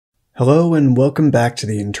Hello and welcome back to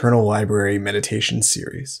the Internal Library Meditation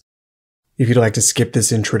Series. If you'd like to skip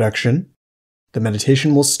this introduction, the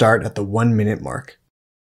meditation will start at the 1-minute mark.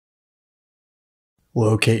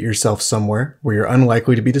 Locate yourself somewhere where you're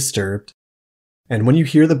unlikely to be disturbed, and when you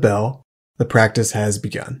hear the bell, the practice has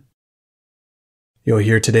begun. You'll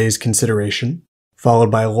hear today's consideration, followed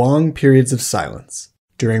by long periods of silence,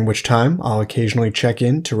 during which time I'll occasionally check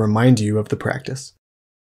in to remind you of the practice.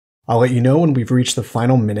 I'll let you know when we've reached the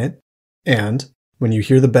final minute, and when you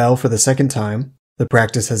hear the bell for the second time, the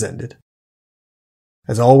practice has ended.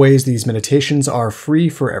 As always, these meditations are free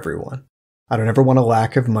for everyone. I don't ever want a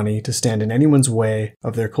lack of money to stand in anyone's way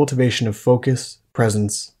of their cultivation of focus,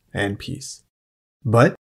 presence, and peace.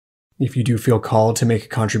 But if you do feel called to make a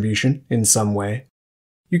contribution in some way,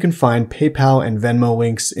 you can find PayPal and VenMo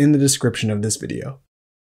links in the description of this video.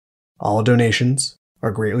 All donations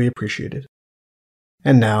are greatly appreciated.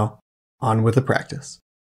 And now, on with the practice.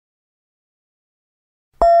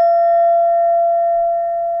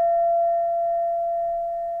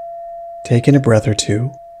 Take in a breath or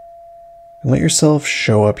two, and let yourself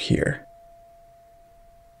show up here.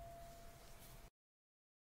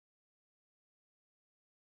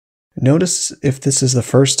 Notice if this is the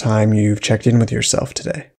first time you've checked in with yourself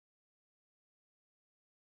today.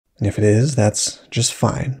 And if it is, that's just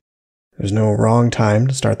fine. There's no wrong time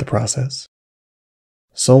to start the process,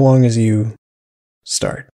 so long as you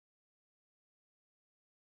start.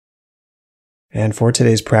 And for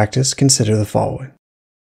today's practice, consider the following.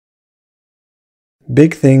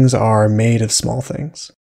 Big things are made of small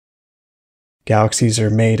things. Galaxies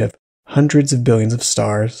are made of hundreds of billions of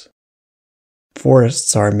stars.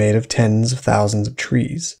 Forests are made of tens of thousands of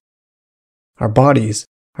trees. Our bodies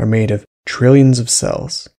are made of trillions of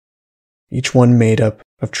cells, each one made up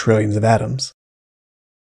of trillions of atoms.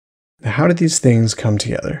 Now, how did these things come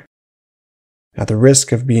together? At the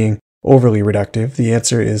risk of being overly reductive, the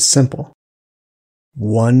answer is simple.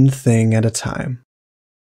 One thing at a time.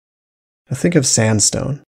 Now think of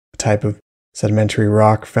sandstone, a type of sedimentary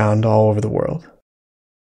rock found all over the world.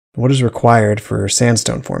 What is required for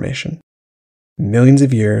sandstone formation? Millions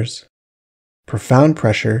of years, profound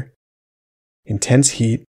pressure, intense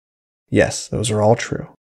heat. Yes, those are all true.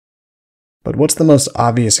 But what's the most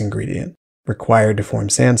obvious ingredient required to form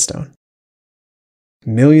sandstone?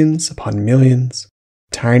 Millions upon millions,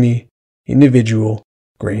 tiny, individual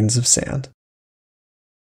grains of sand.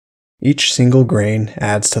 Each single grain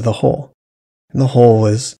adds to the whole, and the whole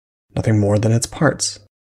is nothing more than its parts,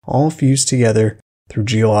 all fused together through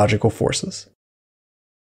geological forces.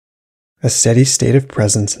 A steady state of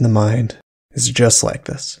presence in the mind is just like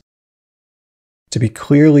this. To be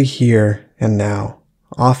clearly here and now,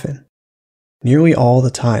 often, nearly all the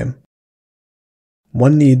time,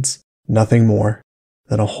 one needs nothing more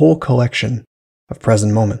than a whole collection of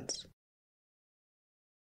present moments.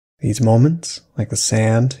 These moments, like the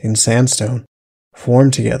sand in sandstone,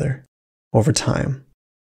 form together over time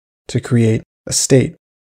to create a state,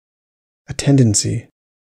 a tendency,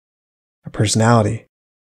 a personality,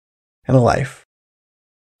 and a life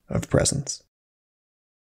of presence.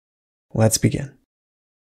 Let's begin.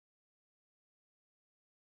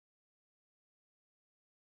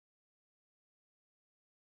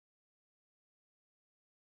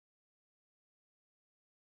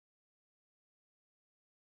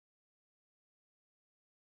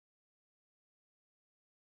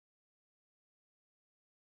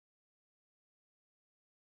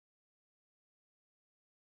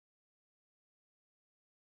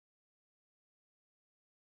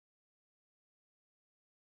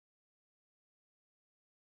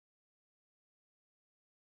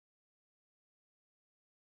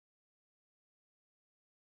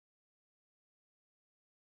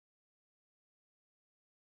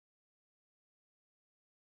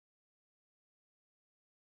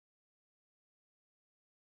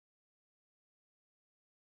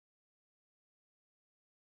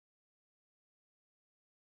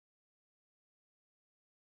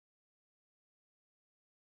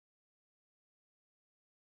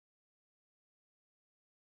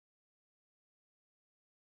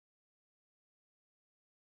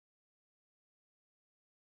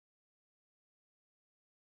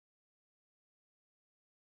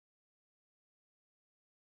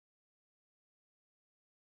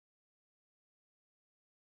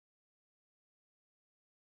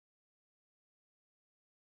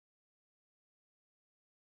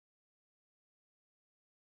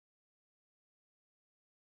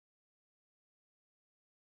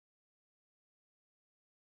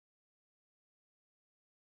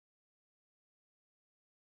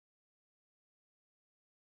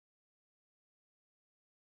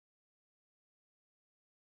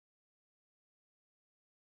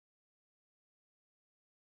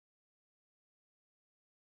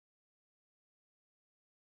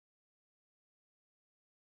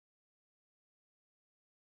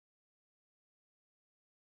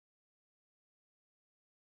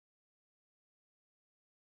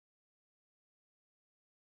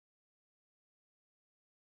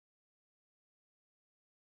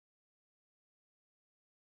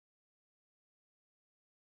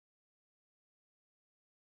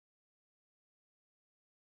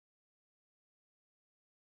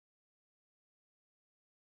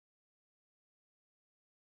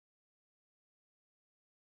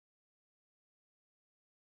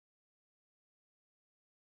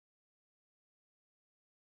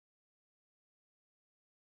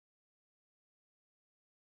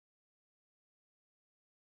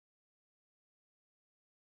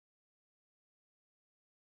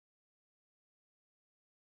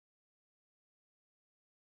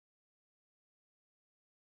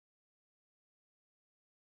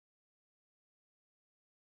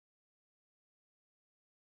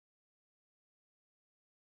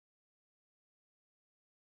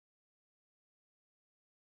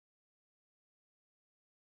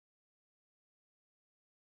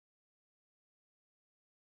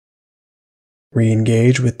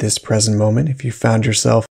 Re-engage with this present moment if you found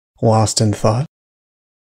yourself lost in thought.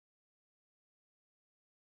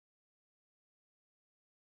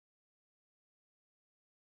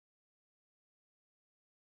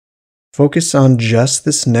 Focus on just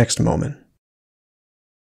this next moment.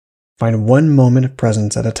 Find one moment of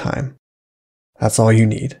presence at a time. That's all you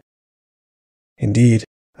need. Indeed,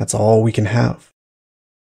 that's all we can have.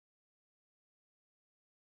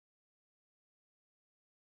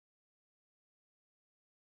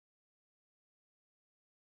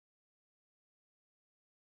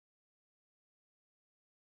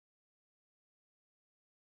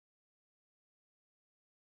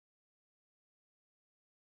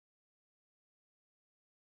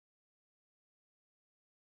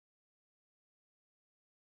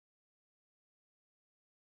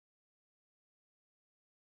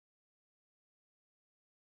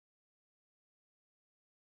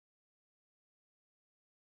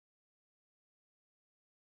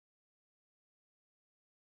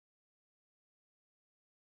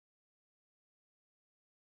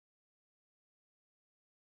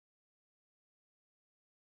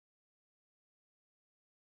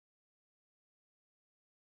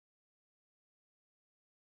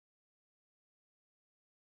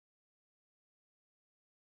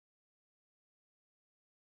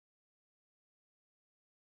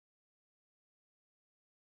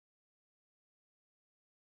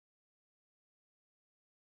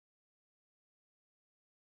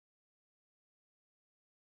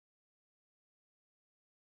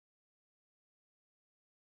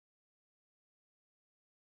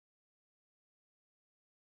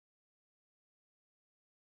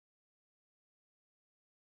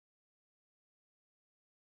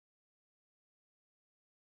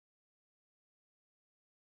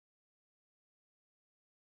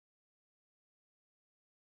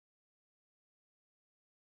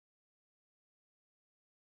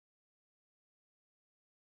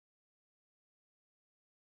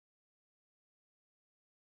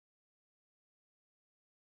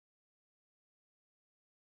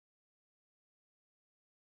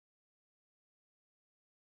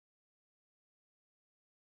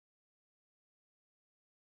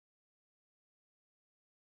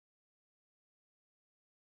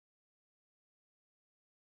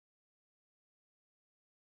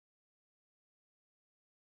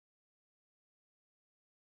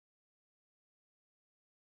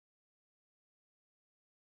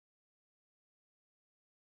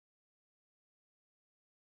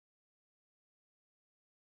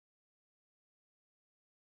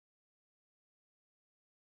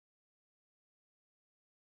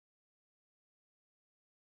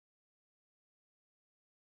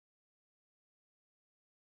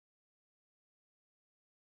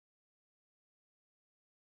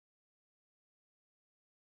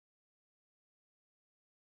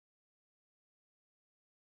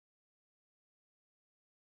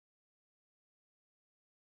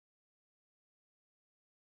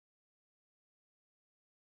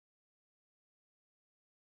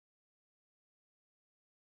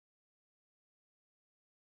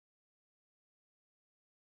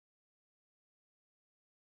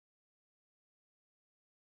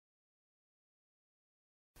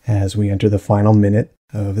 As we enter the final minute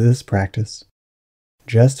of this practice,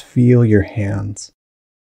 just feel your hands.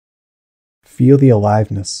 Feel the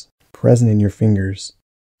aliveness present in your fingers,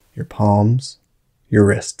 your palms, your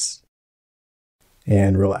wrists,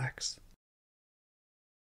 and relax.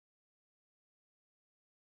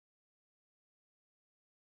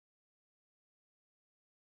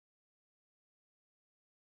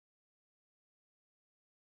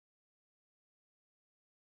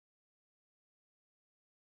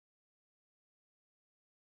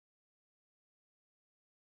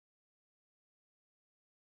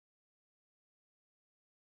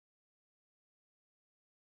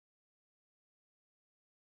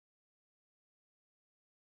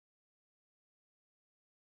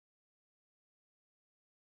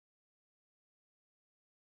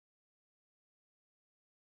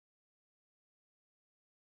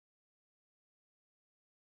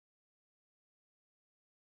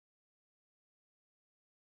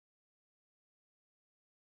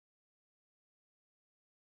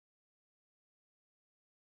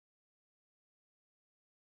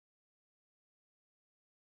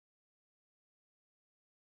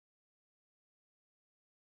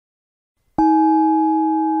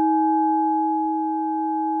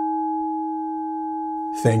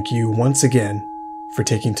 Thank you once again for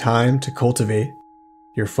taking time to cultivate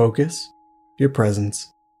your focus, your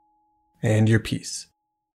presence, and your peace,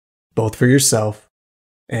 both for yourself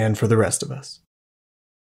and for the rest of us.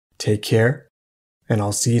 Take care, and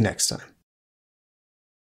I'll see you next time.